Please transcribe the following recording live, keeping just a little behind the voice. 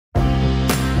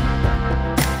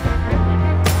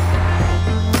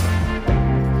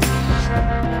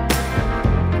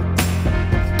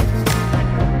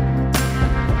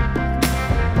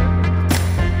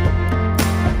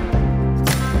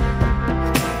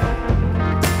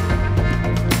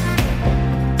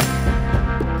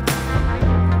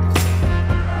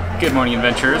Good morning,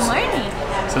 adventurers. Good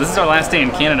morning. So this is our last day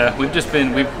in Canada.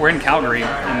 We're in Calgary,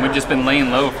 and we've just been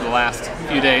laying low for the last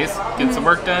few days, getting some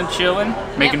work done, chilling,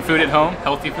 making food at home,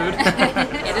 healthy food.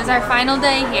 It is our final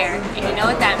day here, and you know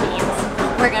what that means.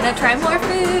 We're gonna try more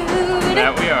food.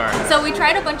 That we are. So we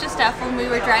tried a bunch of stuff when we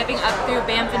were driving up through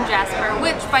Banff and Jasper,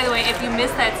 which, by the way, if you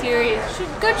missed that series, you should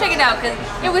go check it out because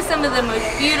it was some of the most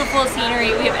beautiful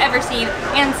scenery we have ever seen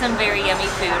and some very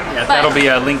yummy food. Yeah, but that'll be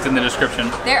linked in the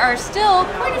description. there are still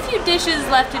quite a few dishes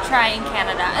left to try in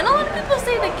Canada, and a lot of people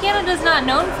say that Canada's not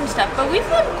known for stuff, but we've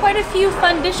had quite a few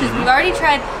fun dishes. We've already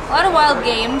tried a lot of wild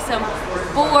game, some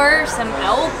boar, some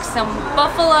elk, some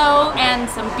buffalo, and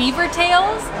some beaver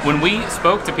tails. When we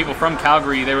spoke to people from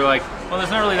Calgary, they were like, well,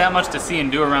 there's not really that much to see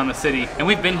and do around the city. And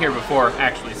we've been here before,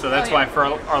 actually, so that's why for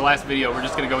our last video, we're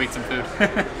just gonna go eat some food.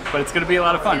 But it's gonna be a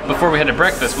lot of fun. Before we had to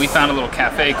breakfast, we found a little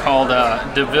cafe called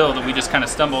DeVille that we just kind of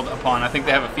stumbled upon. I think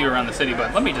they have a few around the city,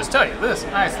 but let me just tell you, this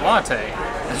nice latte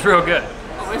is real good.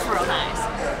 Oh, it's real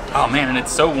nice. Oh man, and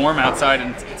it's so warm outside,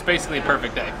 and it's basically a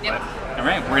perfect day. Yep. But, all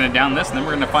right, we're gonna down this, and then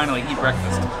we're gonna finally eat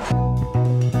breakfast.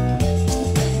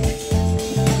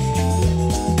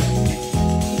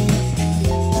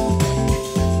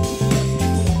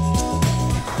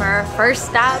 For our first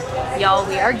stop, y'all,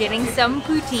 we are getting some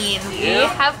poutine. We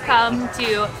have come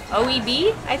to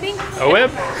OEB, I think.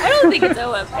 OEB? I don't think it's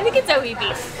OEB. I think it's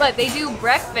OEB. But they do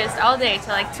breakfast all day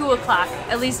till like 2 o'clock,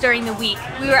 at least during the week.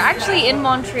 We were actually in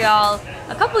Montreal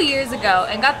a couple years ago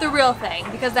and got the real thing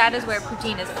because that is where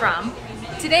poutine is from.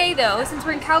 Today though, since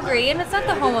we're in Calgary and it's not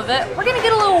the home of it, we're gonna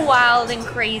get a little wild and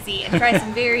crazy and try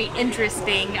some very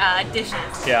interesting dishes.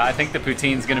 Yeah, I think the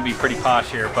poutine's gonna be pretty posh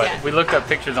here, but we looked up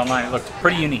pictures online, it looked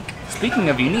pretty unique. Speaking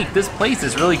of unique, this place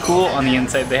is really cool on the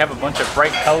inside. They have a bunch of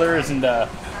bright colors and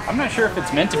I'm not sure if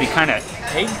it's meant to be kind of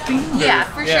egg themed. Yeah,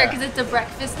 for sure, because it's a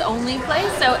breakfast only place,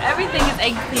 so everything is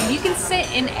egg themed. You can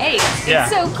sit in eggs. Yeah.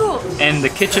 It's so cool. And the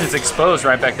kitchen is exposed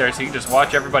right back there, so you can just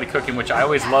watch everybody cooking, which I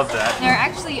always love that. There are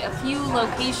actually a few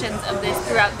locations of this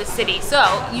throughout the city,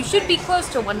 so you should be close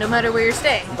to one no matter where you're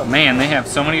staying. But man, they have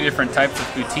so many different types of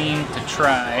poutine to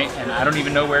try, and I don't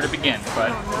even know where to begin,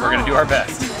 but we're gonna do our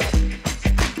best.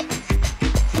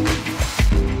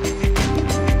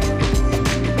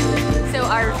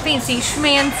 Our fancy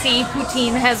schmancy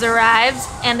poutine has arrived,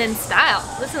 and in style.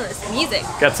 Listen to this music.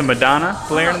 Got some Madonna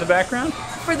blaring in the background.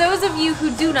 For those of you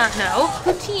who do not know,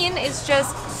 poutine is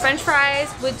just French fries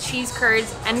with cheese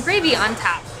curds and gravy on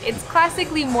top. It's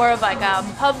classically more of like a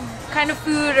pub kind of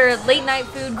food or late night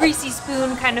food, greasy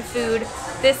spoon kind of food.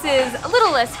 This is a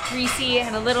little less greasy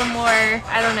and a little more,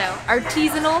 I don't know,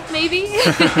 artisanal maybe?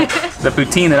 The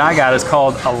poutine that I got is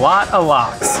called a lot of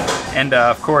lox. And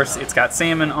of course, it's got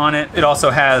salmon on it. It also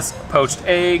has poached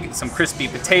egg, some crispy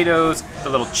potatoes, the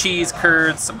little cheese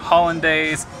curds, some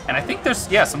hollandaise, and I think there's,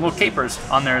 some little capers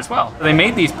on there as well. They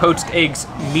made these poached eggs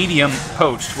medium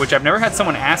poached, which I've never had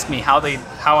someone ask me how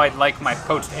I'd like my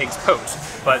poached eggs poached.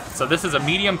 But, so this is a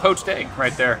medium poached egg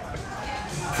right there.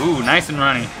 Ooh, nice and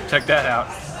runny. Check that out.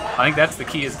 I think that's the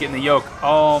key, is getting the yolk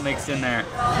all mixed in there.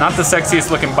 Not the sexiest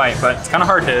looking bite, but it's kind of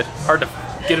hard to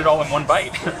get it all in one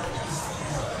bite.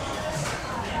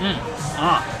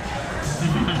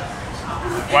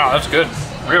 Wow, that's good.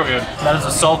 Real good. That is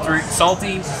a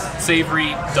salty,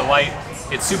 savory delight.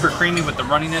 It's super creamy with the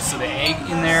runniness of the egg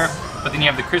in there, but then you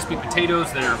have the crispy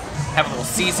potatoes that have a little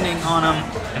seasoning on them,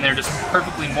 and they're just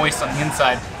perfectly moist on the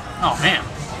inside. Oh man,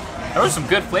 there was some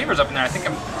good flavors up in there. I think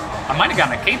I might have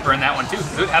gotten a caper in that one too,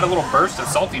 because it had a little burst of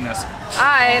saltiness.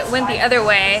 I went the other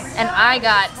way, and I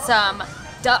got some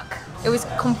duck. It was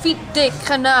confit de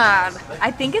canard.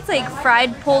 I think it's like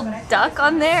fried pulled duck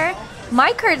on there.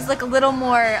 My curds look a little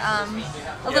more, a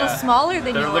little smaller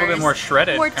than yours. They're a little bit more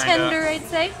shredded, more tender, I'd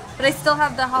say. But I still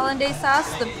have the hollandaise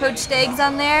sauce, the poached eggs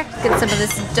on there. Get some of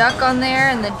this duck on there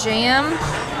and the jam.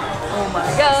 Oh my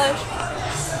gosh.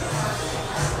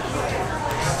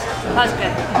 That's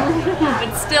good.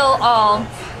 It's still all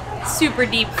super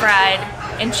deep fried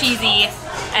and cheesy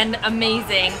and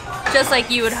amazing, just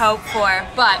like you would hope for.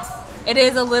 But it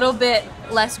is a little bit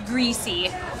less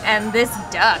greasy. And this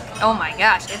duck, oh my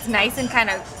gosh, it's nice and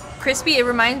kind of crispy. It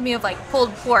reminds me of like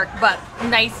pulled pork, but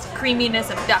nice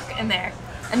creaminess of duck in there.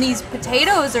 And these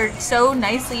potatoes are so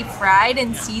nicely fried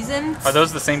and seasoned. Are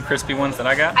those the same crispy ones that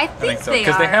I got? I think so.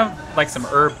 Because they have like some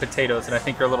herb potatoes that I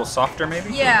think are a little softer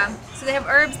maybe? Yeah, so they have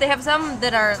herbs. They have some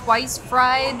that are twice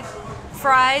fried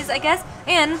fries, I guess.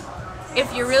 And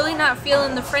if you're really not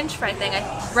feeling the French fry thing,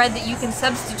 I read that you can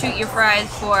substitute your fries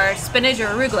for spinach or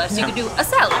arugula. So you could do a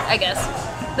salad, I guess.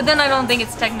 But then I don't think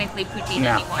it's technically poutine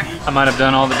anymore. I might have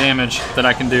done all the damage that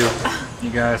I can do, you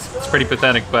guys. It's pretty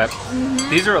pathetic, but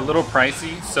these are a little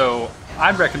pricey, so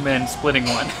I'd recommend splitting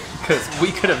one. because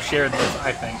we could have shared this,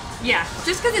 I think. Yeah,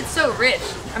 just because it's so rich.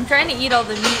 I'm trying to eat all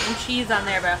the meat and cheese on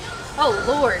there, but oh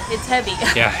Lord, it's heavy.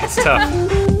 Yeah, it's tough.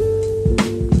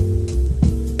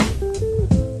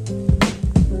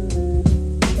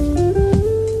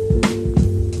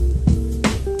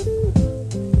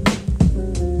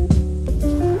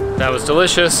 That was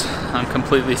delicious. I'm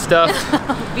completely stuffed.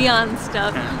 Beyond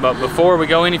stuffed. But before we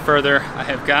go any further, I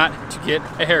have got to get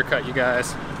a haircut, you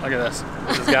guys. Look at this.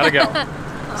 This has got to go.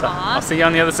 So I'll see you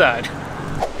on the other side.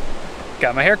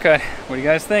 Got my haircut. What do you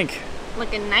guys think?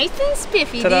 Looking nice and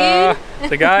spiffy, Ta-da! dude.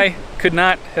 The guy could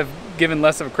not have given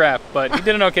less of a crap, but he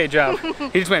did an okay job.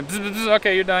 He just went, bzz, bzz, bzz,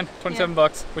 okay, you're done. 27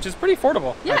 bucks, which is pretty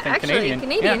affordable. Yeah, I think, actually,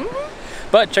 Canadian. Yeah.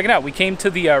 But check it out, we came to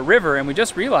the river and we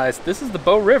just realized this is the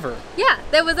Bow River. Yeah,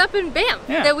 that was up in Banff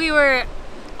that we were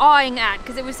awing at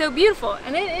because it was so beautiful.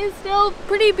 And it is still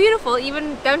pretty beautiful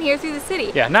even down here through the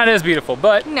city. Yeah, not as beautiful,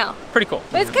 but no, pretty cool.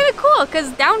 But it's kind of cool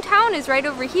because downtown is right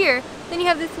over here. Then you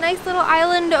have this nice little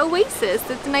island oasis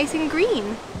that's nice and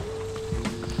green.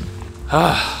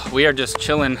 We are just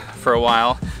chilling for a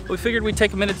while. We figured we'd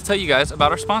take a minute to tell you guys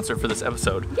about our sponsor for this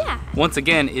episode. Yeah. Once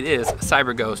again, it is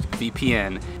CyberGhost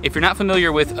VPN. If you're not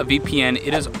familiar with a VPN,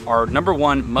 it is our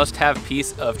 #1 must-have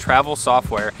piece of travel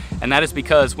software. And that is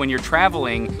because when you're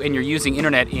traveling and you're using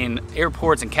internet in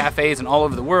airports and cafes and all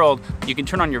over the world, you can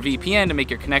turn on your VPN to make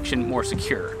your connection more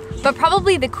secure. But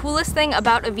probably the coolest thing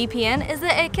about a VPN is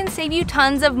that it can save you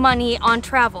tons of money on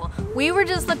travel. We were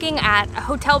just looking at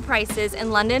hotel prices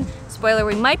in London. Spoiler,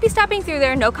 we might be stopping through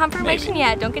there, no confirmation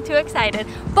yet, don't get too excited.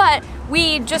 But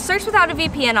we just searched without a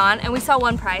VPN on and we saw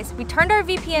one price. We turned our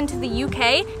VPN to the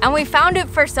UK and we found it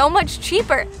for so much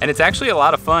cheaper. And it's actually a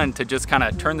lot of fun to just kind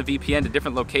of turn the VPN to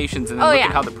different locations and then look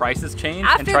at how the prices change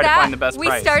and try to find the best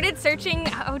price. We started searching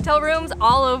hotel rooms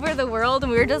all over the world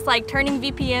and we were just like turning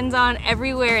VPNs on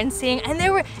everywhere and seeing, and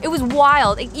it was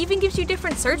wild. It even gives you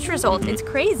different search results. It's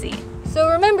crazy. So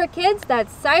remember kids,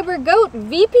 that's CyberGoat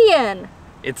VPN.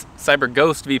 It's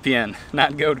CyberGhost VPN,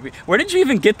 not Goat VPN. Where did you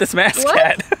even get this mask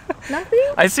at? Nothing?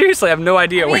 I seriously have no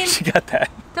idea where she got that.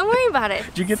 Don't worry about it.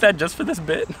 Did you get that just for this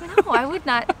bit? No, I would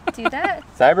not do that.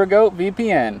 CyberGoat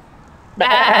VPN.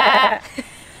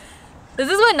 This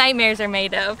is what nightmares are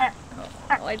made of.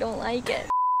 Oh, I don't like it.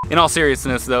 In all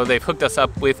seriousness though, they've hooked us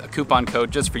up with a coupon code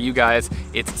just for you guys.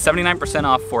 It's 79%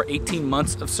 off for 18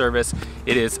 months of service.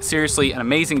 It is seriously an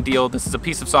amazing deal. This is a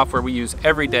piece of software we use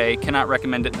every day. Cannot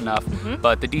recommend it enough.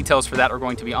 But the details for that are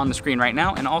going to be on the screen right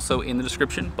now and also in the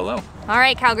description below. All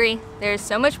right, Calgary, there's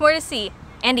so much more to see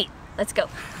and eat. Let's go.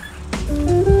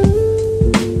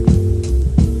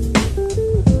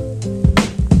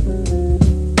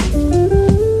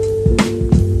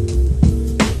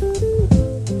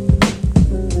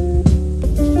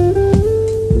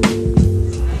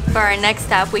 For our next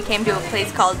stop, we came to a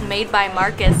place called Made by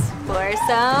Marcus for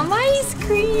some ice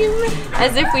cream.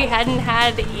 As if we hadn't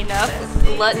had enough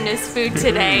gluttonous food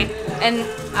today. And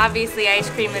obviously ice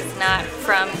cream is not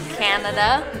from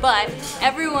Canada, but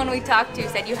everyone we talked to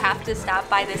said you have to stop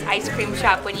by this ice cream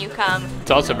shop when you come.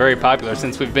 It's also very popular.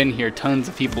 Since we've been here, tons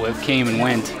of people have came and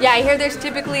went. Yeah, I hear there's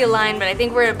typically a line, but I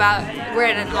think we're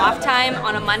at an off time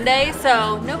on a Monday,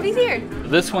 so nobody's here.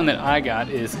 This one that I got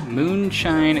is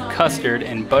moonshine custard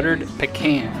and buttered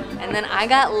pecan. And then I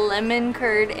got lemon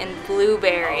curd and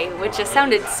blueberry, which just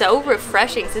sounded so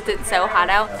refreshing since it's so hot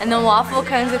out. And the waffle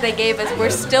cones that they gave us were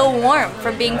still warm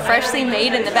from being freshly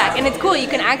made in the back. And it's cool, you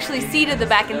can actually see to the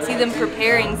back and see them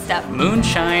preparing stuff.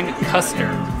 Moonshine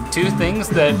Custard. Two things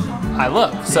that I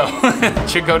love, so it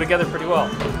should go together pretty well.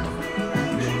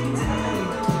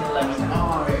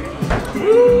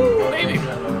 Woo, baby.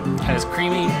 That is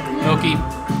creamy, milky,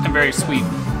 and very sweet.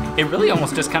 It really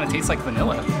almost just kind of tastes like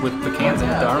vanilla with pecans in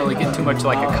it. I don't really get too much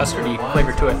like a custardy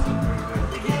flavor to it.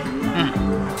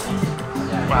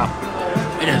 Wow.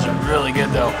 It is really good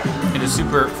though. It is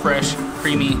super fresh,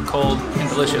 creamy, cold, and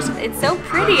delicious. It's so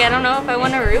pretty, I don't know if I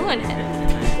want to ruin it.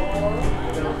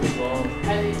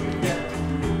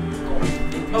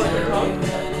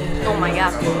 Oh my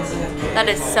god. That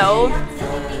is so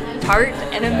tart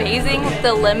and amazing with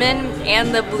the lemon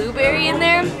and the blueberry in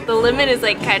there. The lemon is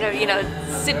like kind of, you know,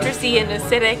 citrusy and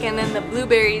acidic, and then the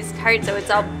blueberry's tart, so it's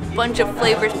all bunch of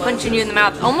flavors punching you in the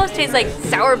mouth. Almost tastes like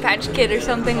Sour Patch Kid or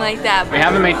something like that. We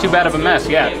haven't made too bad of a mess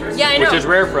yet. Yeah, I know. Which is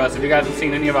rare for us if you guys haven't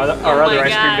seen any of our other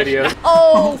ice cream videos.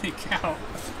 Oh! Holy cow.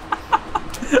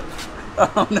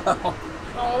 Oh no.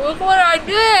 Oh, look what I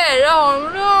did! Oh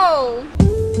no!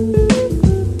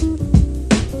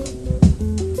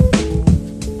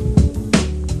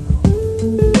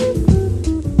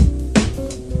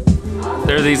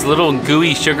 There are these little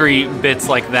gooey, sugary bits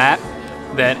like that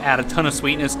that add a ton of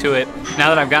sweetness to it. Now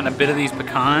that I've gotten a bit of these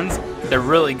pecans, they're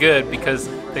really good because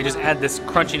they just add this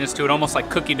crunchiness to it, almost like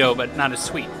cookie dough, but not as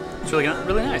sweet. It's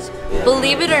really nice.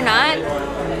 Believe it or not,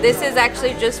 this is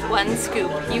actually just one scoop.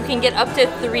 You can get up to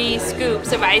 3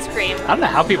 scoops of ice cream. I don't know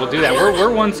how people do that.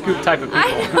 We're one scoop type of people.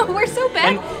 I know, we're so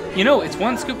bad. And you know, it's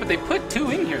one scoop, but they put 2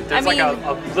 in here. There's like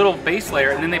a little base layer,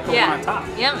 and then they put one on top.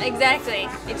 Yep, exactly.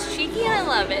 It's cheeky and I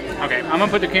love it. Okay, I'm gonna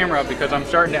put the camera up because I'm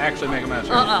starting to actually make a mess.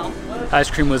 Uh-oh.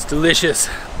 Ice cream was delicious.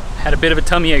 Had a bit of a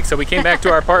tummy ache, so we came back to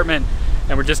our apartment,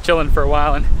 and we're just chilling for a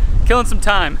while and killing some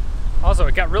time. Also,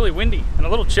 it got really windy and a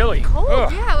little chilly. Cold,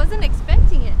 yeah, I wasn't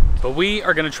expecting it. But we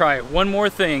are gonna try one more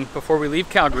thing before we leave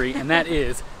Calgary, and that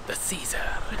is the Caesar.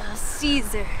 The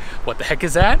Caesar. What the heck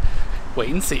is that? Wait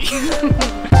and see. For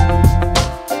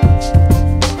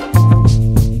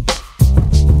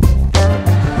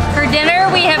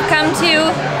dinner, we have come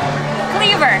to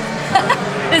Cleaver.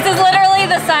 This is literally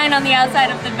the sign on the outside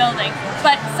of the building.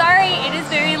 But sorry, it is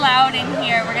very loud in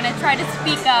here. We're gonna try to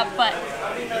speak up,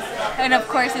 and of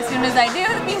course, as soon as I do,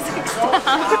 the music stops.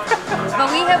 But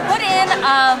we have put in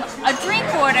a drink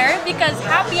order because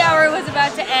happy hour was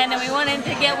about to end and we wanted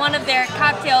to get one of their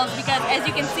cocktails because, as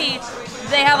you can see,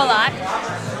 they have a lot.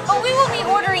 But we will be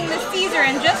ordering the Caesar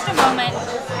in just a moment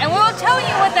and we will tell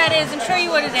you what that is and show you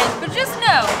what it is. But just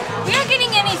know, we aren't getting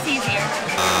any Caesar.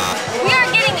 We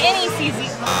aren't getting any Caesar.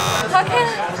 Okay?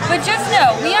 But just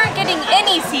know, we aren't getting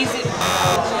any Caesar.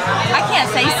 I can't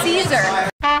say Caesar.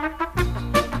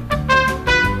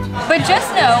 But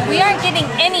just know, we aren't getting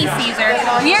any Caesar.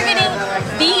 We are getting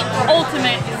the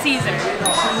ultimate Caesar.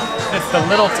 It's the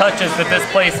little touches that this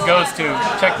place goes to.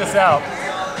 Check this out.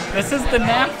 This is the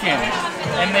napkin,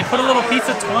 and they put a little piece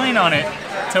of twine on it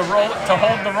to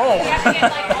hold the roll.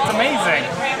 That's amazing.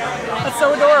 That's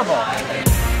so adorable.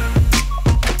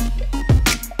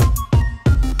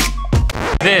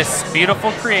 This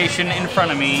beautiful creation in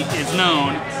front of me is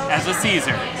known as a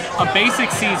Caesar. A basic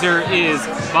Caesar is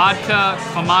vodka,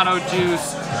 clamato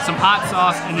juice, some hot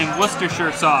sauce, and then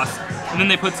Worcestershire sauce. And then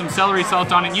they put some celery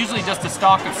salt on it, usually just a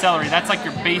stalk of celery. That's like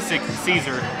your basic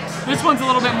Caesar. This one's a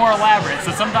little bit more elaborate,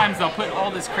 so sometimes they'll put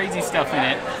all this crazy stuff in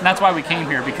it. And that's why we came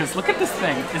here, because look at this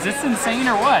thing. Is this insane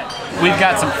or what? We've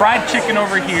got some fried chicken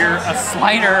over here, a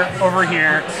slider over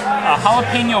here, a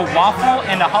jalapeno waffle,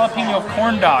 and a jalapeno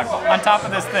corn dog on top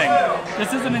of this thing.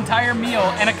 This is an entire meal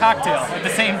and a cocktail at the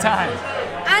same time.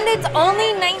 And it's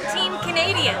only 19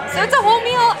 Canadian. So it's a whole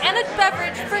meal and a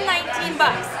beverage for 19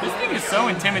 bucks. This thing is so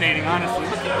intimidating, honestly.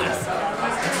 Look at this.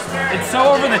 It's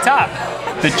so over the top.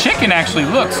 The chicken actually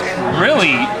looks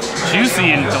really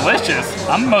juicy and delicious.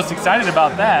 I'm most excited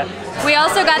about that. We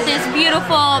also got this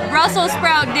beautiful Brussels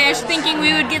sprout dish, thinking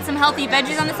we would get some healthy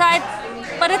veggies on the side.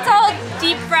 But it's all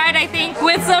deep fried, I think,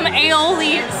 with some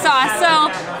aioli sauce.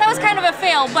 So that was kind of a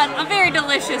fail, but a very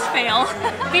delicious fail.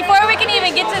 Before we can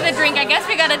even get to the drink, I guess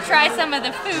we gotta try some of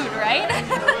the food, right?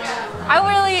 I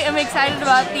really am excited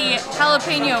about the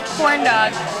jalapeno corn dog,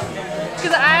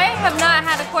 because I have not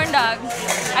had a corn dog,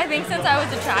 I think, since I was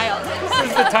a child. This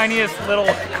is the tiniest little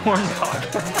corn dog.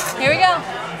 Here we go.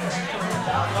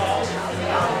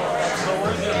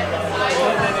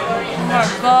 Oh my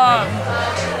God.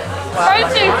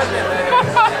 Spicy.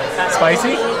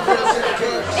 Spicy?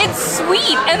 It's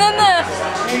sweet, and then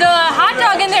the hot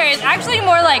dog in there is actually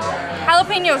more like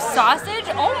jalapeno sausage.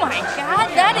 Oh my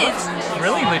God, that is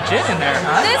really legit in there,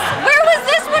 huh? Where was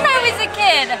this when I was a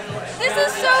kid? This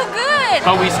is so good.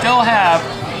 But we still have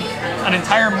an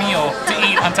entire meal to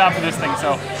eat on top of this thing.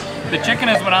 So the chicken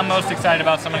is what I'm most excited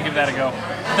about, so I'm gonna give that a go.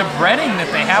 The breading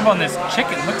that they have on this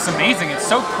chicken looks amazing. It's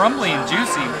so crumbly and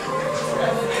juicy.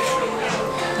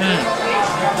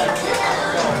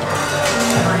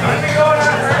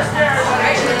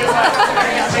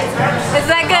 Is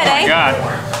that good, oh my God.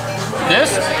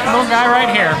 This little guy right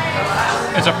here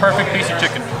is a perfect piece of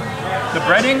chicken. The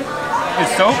breading is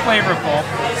so flavorful,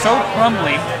 so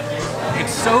crumbly,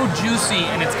 it's so juicy,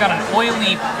 and it's got an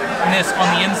oiliness on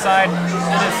the inside.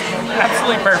 It is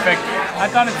absolutely perfect. I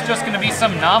thought it's just going to be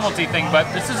some novelty thing, but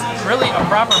this is really a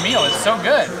proper meal. It's so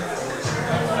good.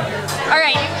 All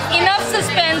right, enough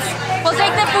suspense. We'll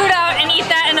take the food out and eat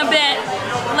that in a bit.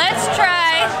 Let's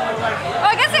try. Oh,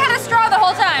 I guess I had a straw the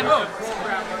whole time. Oh,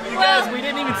 you guys, we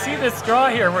didn't even see this straw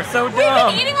here. We're so dumb.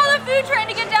 We've been eating all the food trying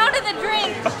to get down to the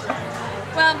drink.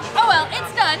 Well, oh well,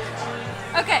 it's done.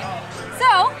 Okay,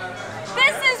 so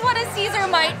this is what a Caesar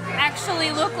might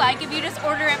actually look like if you just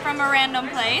order it from a random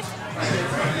place.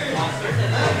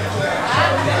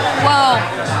 Whoa.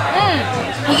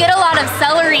 You get a lot of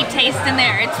celery taste in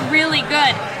there. It's really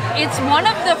good. It's one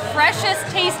of the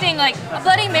freshest tasting, like a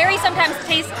Bloody Mary sometimes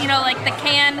tastes, you know, like the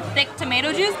canned thick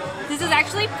tomato juice. This is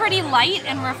actually pretty light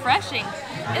and refreshing.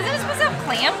 Isn't it supposed to have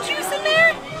clam juice in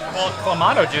there? Well,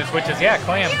 clamato juice, which is, yeah,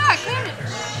 clam. Yeah, clam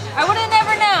juice. I would have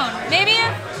never known. Maybe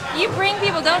if you bring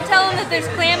people, don't tell them that there's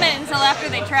clam in it until after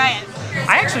they try it.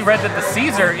 I actually read that the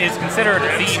Caesar is considered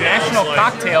the national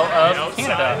cocktail of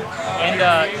Canada. And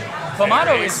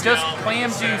clamato is just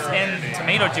clam juice and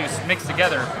tomato juice mixed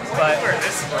together. But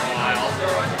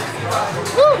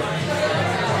woo,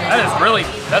 that is really,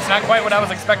 that's not quite what I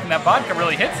was expecting. That vodka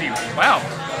really hits you. Wow.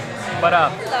 But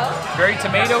very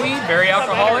tomatoey, very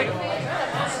alcoholic.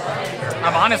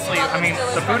 I'm honestly, I mean,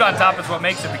 the food on top is what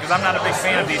makes it, because I'm not a big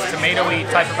fan of these tomatoey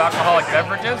type of alcoholic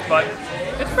beverages, but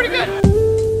it's pretty good.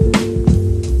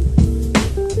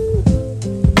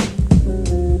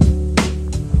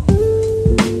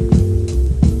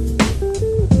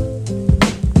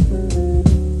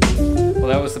 Well,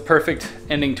 that was the perfect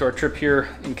ending to our trip here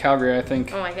in Calgary, I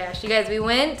think. Oh my gosh, you guys, we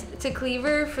went to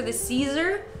Cleaver for the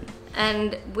Caesar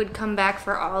and would come back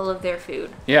for all of their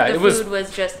food. Yeah, the food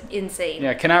was just insane.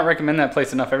 Yeah, cannot recommend that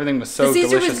place enough. Everything was so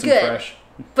delicious and fresh.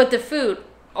 But the food,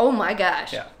 oh my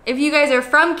gosh. Yeah. If you guys are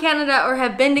from Canada or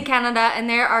have been to Canada and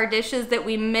there are dishes that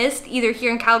we missed either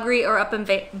here in Calgary or up in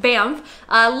Banff,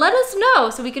 let us know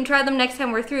so we can try them next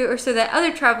time we're through, or so that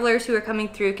other travelers who are coming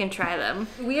through can try them.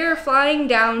 We are flying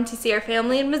down to see our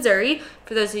family in Missouri.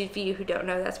 For those of you who don't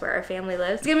know, that's where our family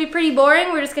lives. It's gonna be pretty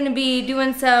boring. We're just gonna be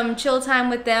doing some chill time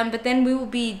with them, but then we will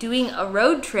be doing a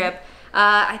road trip.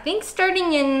 I think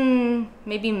starting in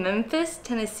maybe Memphis,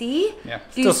 Tennessee. Yeah,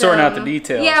 still sorting out the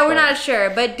details. Yeah, we're not sure,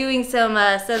 but doing some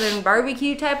southern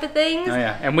barbecue type of things. Oh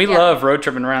yeah, and we love road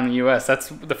tripping around the U.S. That's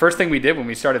the first thing we did when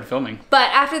we started filming. But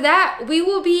after that, we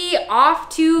will be off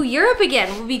to Europe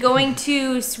again. We'll be going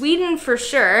to Sweden for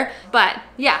sure. But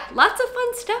yeah, lots of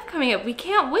fun stuff coming up. We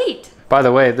can't wait. By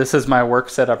the way, this is my work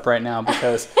setup right now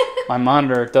because my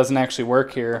monitor doesn't actually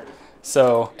work here.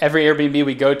 So every Airbnb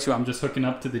we go to, I'm just hooking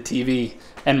up to the TV.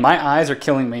 And my eyes are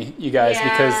killing me, you guys,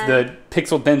 because the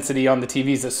pixel density on the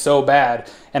TVs is so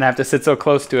bad and I have to sit so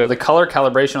close to it. The color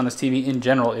calibration on this TV in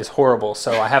general is horrible.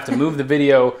 So I have to move the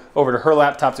video over to her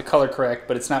laptop to color correct,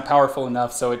 but it's not powerful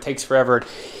enough, so it takes forever.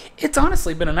 It's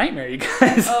honestly been a nightmare, you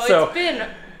guys. Oh, so, it's been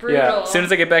brutal. Yeah, as soon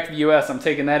as I get back to the US, I'm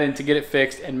taking that in to get it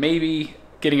fixed and maybe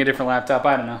getting a different laptop.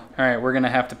 I don't know. All right, we're going to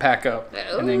have to pack up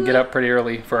and then get up pretty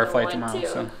early for our flight tomorrow.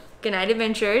 So. Good night,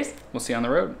 adventurers. We'll see you on the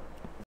road.